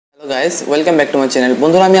Guys welcome back to my channel.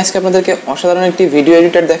 বন্ধুরা, আমি আজকে আপনাদেরকে অসাধারণ একটি ভিডিও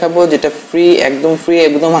এডিটর দেখাবো, যেটা ফ্রি, একদম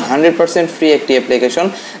 100% ফ্রি একটি অ্যাপ্লিকেশন,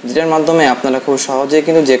 যেটার মাধ্যমে আপনারা খুব সহজেই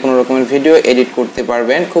কিন্তু যে কোনো রকমের ভিডিও এডিট করতে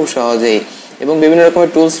পারবেন খুব সহজেই। এবং বিভিন্ন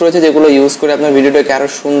রকমের টুলস রয়েছে যেগুলো ইউজ করে আপনার ভিডিওটাকে আরও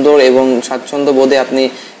সুন্দর এবং স্বাচ্ছন্দ্য বোধে আপনি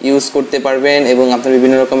ইউজ করতে পারবেন, এবং আপনার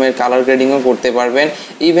বিভিন্ন রকমের কালার গ্রেডিংও করতে পারবেন।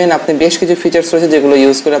 ইভেন আপনি বেশ কিছু ফিচার্স রয়েছে যেগুলো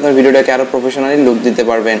ইউজ করে আপনার ভিডিওটাকে আরও প্রফেশনালি লুক দিতে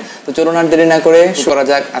পারবেন। তো চলুন আর দেরি না করে শুরু করা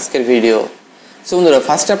যাক আজকের ভিডিও। সো বন্ধুরা,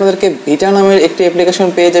 ফার্স্টে আপনাদেরকে ভিটা নামের একটি অ্যাপ্লিকেশন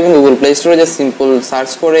পেয়ে যাবেন গুগল প্লে স্টোরে। যে সিম্পল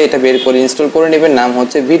সার্চ করে এটা বের করে ইনস্টল করে নেবেন, নাম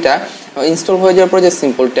হচ্ছে ভিটা। ইনস্টল হয়ে যাওয়ার পর যে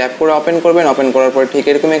সিম্পল ট্যাপ করে ওপেন করবেন, ওপেন করার পর ঠিক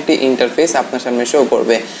এরকম একটি ইন্টারফেস আপনার সামনে শো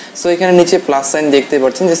করবে। সো এখানে নিচে প্লাস সাইন দেখতে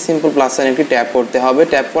পাচ্ছেন, যে সিম্পল প্লাস সাইন একটি ট্যাপ করতে হবে।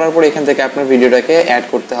 ট্যাপ করার পর এখান থেকে আপনার ভিডিওটাকে অ্যাড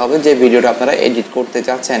করতে হবে, যে ভিডিওটা আপনারা এডিট করতে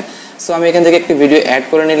চাচ্ছেন। সো আমি এখান থেকে একটি ভিডিও অ্যাড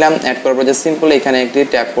করে নিলাম। অ্যাড করার পর যে সিম্পল এখানে একটি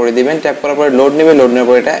ট্যাপ করে দিবেন। ট্যাপ করার পরে লোড নেবে, লোড নেওয়ার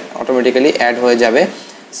পর এটা অটোমেটিক্যালি অ্যাড হয়ে যাবে।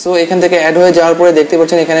 সো এখান থেকে অ্যাড হয়ে যাওয়ার পরে দেখতে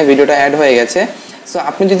পাচ্ছেন এখানে ভিডিওটা অ্যাড হয়ে গেছে। সো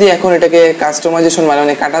আপনি যদি এখন এটাকে কাস্টমাইজেশন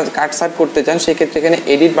মানে কাট করতে চান, সেক্ষেত্রে এখানে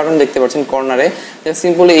এডিট বাটন দেখতে পাচ্ছেন কর্নারে।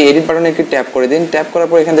 সিম্পলি এই এডিট বাটনে একটি ট্যাপ করে দিন। ট্যাপ করার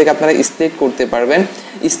পর এখান থেকে আপনারা স্প্লিট করতে পারবেন,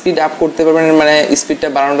 স্পিড আপ করতে পারবেন, মানে স্পিডটা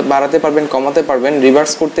বাড়াতে পারবেন, কমাতে পারবেন,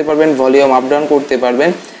 রিভার্স করতে পারবেন, ভলিউম আপ ডাউন করতে পারবেন,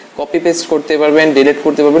 কপি পেস্ট করতে পারবেন, ডিলিট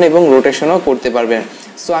করতে পারবেন এবং রোটেশনও করতে পারবেন।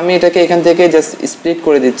 সো আমি এটাকে এখান থেকে জাস্ট স্প্লিট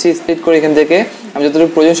করে দিচ্ছি। স্প্লিট করে এখান থেকে আমি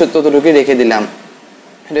যতটুকু প্রয়োজন ততটুকু রেখে দিলাম।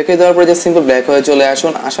 রেখে দেওয়ার পরে যে সিম্পল ব্ল্যাক হয়ে চলে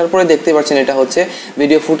আসুন। আসার পরে দেখতে পাচ্ছেন এটা হচ্ছে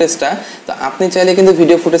ভিডিও ফুটেজটা। তো আপনি চাইলে কিন্তু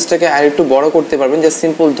ভিডিও ফুটেজটাকে আর একটু বড় করতে পারবেন। যে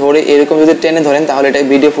সিম্পল ধরে এরকম যদি টেনে ধরেন, তাহলে এটা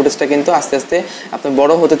ভিডিও ফুটেজটা কিন্তু আস্তে আস্তে আপনার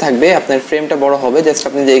বড় হতে থাকবে, আপনার ফ্রেমটা বড় হবে। জাস্ট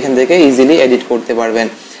আপনি যে এখান থেকে ইজিলি এডিট করতে পারবেন।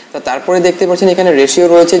 তো তারপরে দেখতে পাচ্ছেন এখানে রেশিও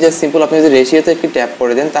রয়েছে। যে সিম্পল আপনি যদি রেশিওতে একটি ট্যাপ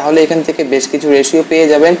করে দেন, তাহলে এখান থেকে বেশ কিছু রেশিও পেয়ে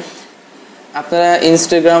যাবেন। আপনারা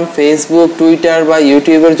ইনস্টাগ্রাম, ফেসবুক, টুইটার বা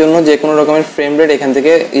ইউটিউবের জন্য যে কোনো রকমের ফ্রেম রেট এখান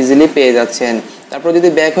থেকে ইজিলি পেয়ে যাচ্ছেন। তারপর যদি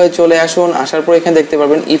ব্যাক হয়ে চলে আসুন, আসার পর এখানে দেখতে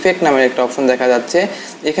পারবেন ইফেক্ট নামের একটা অপশন দেখা যাচ্ছে।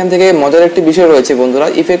 এখান থেকে মজার একটি বিষয় রয়েছে বন্ধুরা,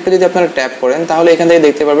 ইফেক্টটা যদি আপনারা ট্যাপ করেন, তাহলে এখান থেকে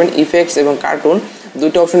দেখতে পারবেন ইফেক্টস এবং কার্টুন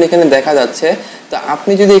দুটো অপশন এখানে দেখা যাচ্ছে। তো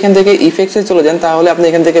আপনি যদি এখান থেকে ইফেক্টসে চলে যান, তাহলে আপনি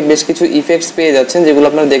এখান থেকে বেশ কিছু ইফেক্টস পেয়ে যাচ্ছেন, যেগুলো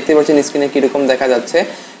আপনারা দেখতে পাচ্ছেন স্ক্রিনে কীরকম দেখা যাচ্ছে।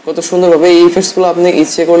 কত সুন্দরভাবে এই ইফেক্টসগুলো আপনি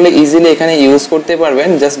ইচ্ছে করলে ইজিলি এখানে ইউজ করতে পারবেন,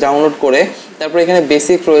 জাস্ট ডাউনলোড করে। তারপর এখানে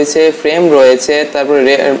বেসিক রয়েছে, ফ্রেম রয়েছে, তারপরে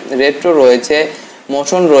রেট্রো রয়েছে,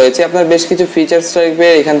 মোশন রয়েছে। আপনার বেশ কিছু ফিচার্স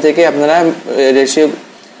টাইপের এখান থেকে আপনারা রেশিও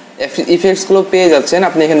ইফেক্টসগুলো পেয়ে যাচ্ছেন।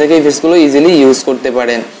 আপনি এখান থেকে ইফেক্টসগুলো ইজিলি ইউজ করতে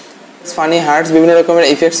পারেন। ফানি হার্টস বিভিন্ন রকমের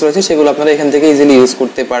ইফেক্টস রয়েছে, সেগুলো আপনারা এখান থেকে ইজিলি ইউজ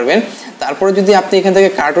করতে পারবেন। তারপরে যদি আপনি এখান থেকে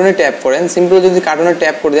কার্টুনে ট্যাপ করেন, সিম্পল যদি কার্টুনে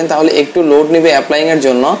ট্যাপ করে দেন, তাহলে একটু লোড নেবে অ্যাপ্লাইংয়ের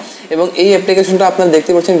জন্য। এবং এই অ্যাপ্লিকেশনটা আপনারা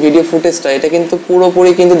দেখতে পাচ্ছেন ভিডিও ফুটেজটা, এটা কিন্তু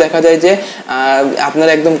পুরোপুরি কিন্তু দেখা যায় যে আপনার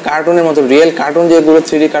একদম কার্টুনের মতো, রিয়েল কার্টুন যেগুলো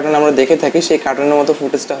 3D কার্টুন আমরা দেখে থাকি, সেই কার্টুনের মতো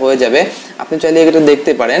ফুটেজটা হয়ে যাবে। আপনি চাইলে এটা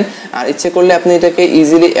দেখতে পারেন। আর ইচ্ছে করলে আপনি এটাকে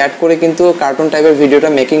ইজিলি অ্যাড করে কিন্তু কার্টুন টাইপের ভিডিওটা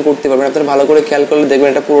মেকিং করতে পারবেন। আপনারা ভালো করে খেয়াল করলে দেখবেন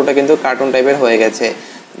এটা পুরোটা কিন্তু কার্টুন টাইপের হয়ে গেছে।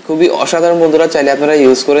 খুবই অসাধারণ বন্ধুরা, চাইলে আপনারা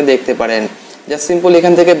ইউজ করে দেখতে পারেন। জাস্ট সিম্পল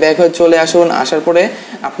এখান থেকে ব্যাক হয়ে চলে আসুন। আসার পরে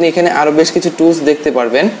আপনি এখানে আরো বেশ কিছু টুলস দেখতে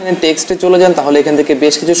পারবেন। এখানে টেক্সটে চলে যান, তাহলে এখান থেকে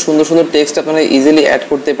বেশ কিছু সুন্দর সুন্দর টেক্সট আপনারা ইজিলি অ্যাড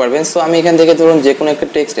করতে পারবেন। সো আমি এখান থেকে ধরুন যে কোনো একটা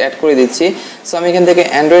টেক্সট অ্যাড করে দিচ্ছি। সো আমি এখান থেকে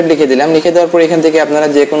অ্যান্ড্রয়েড লিখে দিলাম। লিখে দেওয়ার পর এখান থেকে আপনারা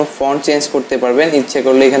যে কোনো ফন্ট চেঞ্জ করতে পারবেন, ইচ্ছে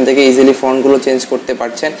করলে এখান থেকে ইজিলি ফন্টগুলো চেঞ্জ করতে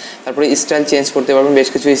পারছেন। তারপরে স্টাইল চেঞ্জ করতে পারবেন। বেশ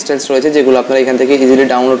কিছু স্টাইলস রয়েছে যেগুলো আপনারা এখান থেকে ইজিলি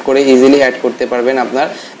ডাউনলোড করে ইজিলি অ্যাড করতে পারবেন আপনার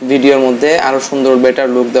ভিডিওর মধ্যে আরও সুন্দর বেটার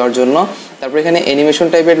লুক দেওয়ার জন্য। তারপর এখানে অ্যানিমেশন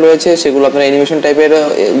টাইপের রয়েছে, সেগুলো আপনারা অ্যানিমেশন টাইপের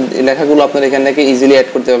লেখাগুলো আপনারা এখান থেকে ইজিলি অ্যাড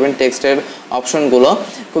করতে পারবেন। টেক্সটের অপশনগুলো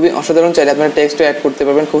খুবই অসাধারণ, চাইলে আপনারা টেক্সটও অ্যাড করতে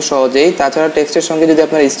পারবেন খুব সহজেই। তাছাড়া টেক্সটের সঙ্গে যদি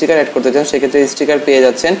আপনারা স্টিকার অ্যাড করতে চান, সেক্ষেত্রে স্টিকার পেয়ে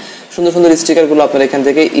যাচ্ছেন। সুন্দর সুন্দর স্টিকারগুলো আপনারা এখান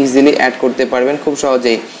থেকে ইজিলি অ্যাড করতে পারবেন খুব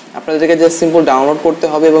সহজেই। আপনাদেরকে জাস্ট সিম্পল ডাউনলোড করতে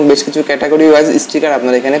হবে এবং বেশ কিছু ক্যাটাগরি ওয়াইজ স্টিকার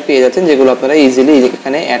আপনারা এখানে পেয়ে যাচ্ছেন, যেগুলো আপনারা ইজিলি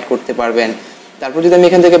এখানে অ্যাড করতে পারবেন। তারপর যদি আমি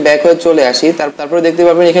এখান থেকে ব্যাক হয়ে চলে আসি, তারপরে দেখতে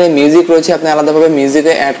পারবেন এখানে মিউজিক রয়েছে, আপনি আলাদাভাবে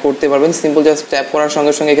মিউজিকে অ্যাড করতে পারবেন। সিম্পল জাস্ট ট্যাপ করার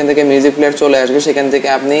সঙ্গে সঙ্গে এখান থেকে মিউজিক প্লেয়ার চলে আসবে, সেখান থেকে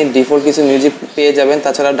আপনি ডিফল্ট কিছু মিউজিক পেয়ে যাবেন।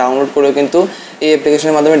 তাছাড়া ডাউনলোড করেও কিন্তু এই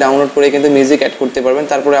অ্যাপ্লিকেশনের মাধ্যমে ডাউনলোড করে কিন্তু মিউজিক অ্যাড করতে পারবেন।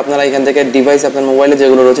 তারপরে আপনারা এখান থেকে ডিভাইস আপনার মোবাইলে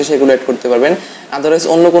যেগুলো রয়েছে সেগুলো অ্যাড করতে পারবেন। আদারওয়াইজ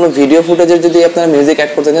অন্য কোনো ভিডিও ফুটেজের যদি আপনারা মিউজিক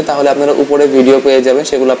অ্যাড করতে চান, তাহলে আপনারা উপরে ভিডিও পেয়ে যাবেন,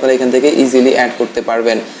 সেগুলো আপনারা এখান থেকে ইজিলি অ্যাড করতে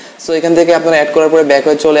পারবেন। সো এখান থেকে আপনারা অ্যাড করার পরে ব্যাক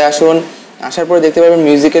হয়ে চলে আসুন। আসার পরে দেখতে পারবেন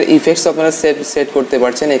মিউজিকের ইফেক্টস আপনারা সেট করতে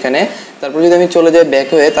পারছেন এখানে। তারপর যদি আমি চলে যাই ব্যাক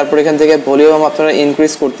হয়ে, তারপর এখান থেকে ভলিউম আপনারা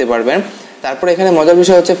ইনক্রিজ করতে পারবেন। তারপর এখানে মজার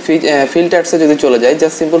বিষয় হচ্ছে ফিল্টার্সে যদি চলে যায়,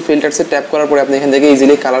 জাস্ট সিম্পল ফিল্টার্সে ট্যাপ করার পরে আপনি এখান থেকে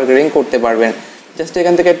ইজিলি কালার গ্রেডিং করতে পারবেন। জাস্ট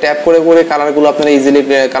এখান থেকে ট্যাপ করে কালারগুলো আপনারা ইজিলি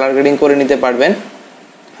কালার গ্রেডিং করে নিতে পারবেন।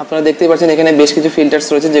 আপনারা দেখতেই পাচ্ছেন এখানে বেশ কিছু ফিল্টার্স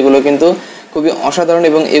রয়েছে, যেগুলো কিন্তু খুবই অসাধারণ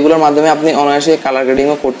এবং এগুলোর মাধ্যমে আপনি অনায়াসে কালার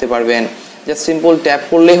গ্রেডিংও করতে পারবেন। জাস্ট সিম্পল ট্যাপ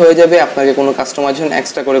করলেই হয়ে যাবে, আপনাকে কোনো কাস্টমাইজেশন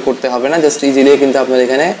এক্সট্রা করে করতে হবে না। জাস্ট ইজিলি কিন্তু আপনার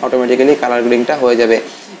এখানে অটোমেটিক্যালি কালার গ্রেডিংটা হয়ে যাবে।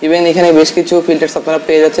 ইভেন এখানে বেশ কিছু ফিল্টারস আপনারা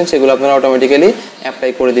পেয়ে যাচ্ছেন, সেগুলো আপনারা অটোমেটিক্যালি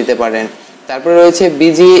অ্যাপ্লাই করে দিতে পারেন। তারপরে রয়েছে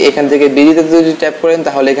বিজি, এখান থেকে বিজিতে যদি ট্যাপ করেন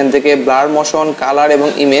তাহলে এখান থেকে ব্লার, মোশন, কালার এবং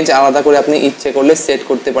ইমেজ আলাদা করে আপনি ইচ্ছে করলে সেট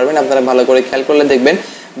করতে পারবেন। আপনারা ভালো করে খেয়াল করলে দেখবেন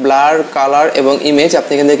ব্লার, কালার এবং ইমেজ,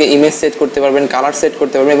 আপনি এখান থেকে ইমেজ সেট করতে পারবেন, কালার সেট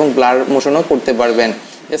করতে পারবেন এবং ব্লার মোশনও করতে পারবেন।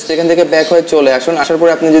 জাস্ট এখান থেকে ব্যাক হয়ে চলে আসুন। আসার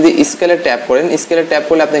পরে আপনি যদি স্কেলে ট্যাপ করেন, স্কেলে ট্যাপ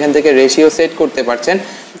করলে আপনি এখান থেকে রেশিও সেট করতে পারছেন।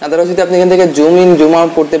 আদারওয়াইজ যদি আপনি এখান থেকে জুম ইন জুম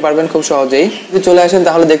আউট করতে পারবেন খুব সহজেই। যদি চলে আসেন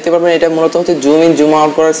তাহলে দেখতে পারবেন এটা মূলত হচ্ছে জুম ইন জুম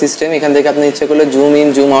আউট করার সিস্টেম। এখান থেকে আপনি ইচ্ছে করলে জুম ইন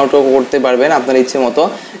জুম আউটও করতে পারবেন আপনার ইচ্ছে মতো।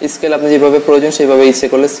 স্কেল আপনি যেভাবে প্রয়োজন সেভাবে ইচ্ছে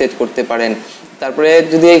করলে সেট করতে পারেন। তারপরে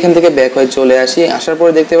যদি এখান থেকে ব্যাক হয়ে চলে আসি, আসার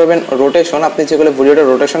পরে দেখতে পাবেন রোটেশন, আপনি ইচ্ছে করলে ভিডিওটা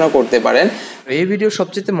রোটেশনও করতে পারেন। এই ভিডিওর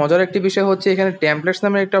সবচেয়ে মজার একটি বিষয় হচ্ছে এখানে টেমপ্লেটস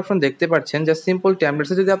নামের একটা অপশন দেখতে পাচ্ছেন। জাস্ট সিম্পল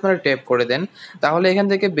টেমপ্লেটসে যদি আপনারা ট্যাপ করে দেন তাহলে এখান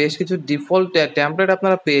থেকে বেশ কিছু ডিফল্ট টেমপ্লেট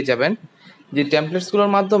আপনারা পেয়ে যাবেন, যে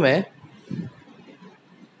টেমপ্লেটসগুলোর মাধ্যমে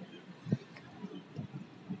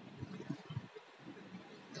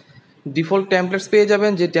ডিফল্ট টেমপ্লেটস পেয়ে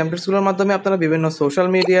যাবেন, যে টেমপ্লেটসগুলোর মাধ্যমে আপনারা বিভিন্ন সোশ্যাল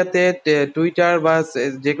মিডিয়াতে, টুইটার বা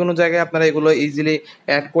যে কোনো জায়গায় আপনারা এগুলো ইজিলি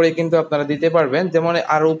অ্যাড করে কিন্তু আপনারা দিতে পারবেন। যেমন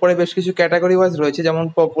আর উপরে বেশ কিছু ক্যাটাগরি ওয়াইজ রয়েছে, যেমন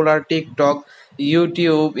popular, TikTok,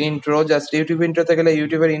 YouTube intro. Just YouTube ইন্ট্রোতে গেলে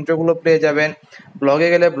ইউটিউবের ইন্ট্রোগুলো পেয়ে যাবেন, ব্লগে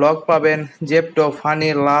গেলে ব্লগ পাবেন, জেপটো, ফানি,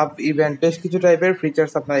 লাভ, ইভেন্ট, বেশ কিছু টাইপের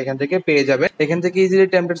ফিচার্স আপনারা এখান থেকে পেয়ে যাবেন। এখান থেকে ইজিলি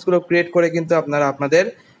টেমপ্লেটসগুলো ক্রিয়েট করে কিন্তু আপনারা আপনাদের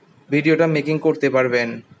ভিডিওটা মেকিং করতে পারবেন।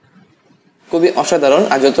 খুবই অসাধারণ।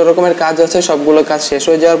 আর যত রকমের কাজ আছে সবগুলো কাজ শেষ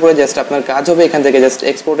হয়ে যাওয়ার পরে জাস্ট আপনার কাজ হবে এখান থেকে জাস্ট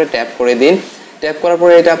এক্সপোর্টে ট্যাপ করে দিন। ট্যাপ করার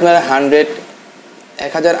পরে এটা আপনার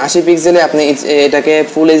 1080 পিক্সেলে আপনি এটাকে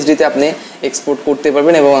ফুল এইচডিতে আপনি এক্সপোর্ট করতে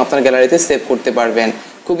পারবেন এবং আপনার গ্যালারিতে সেভ করতে পারবেন।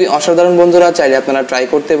 খুবই অসাধারণ বন্ধুরা, চাইলে আপনারা ট্রাই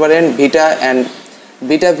করতে পারেন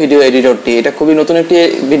ভিটা ভিডিও এডিটরটি। এটা খুবই নতুন একটি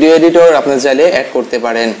ভিডিও এডিটর, আপনারা চাইলে অ্যাড করতে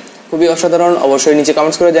পারেন। খুবই অসাধারণ। অবশ্যই নিচে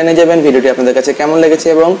কমেন্টস করে জানিয়ে যাবেন ভিডিওটি আপনাদের কাছে কেমন লেগেছে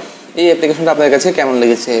এবং এই অ্যাপ্লিকেশনটা আপনাদের কাছে কেমন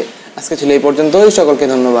লেগেছে। আজকে ছিল এই পর্যন্তই, সকলকে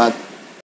ধন্যবাদ।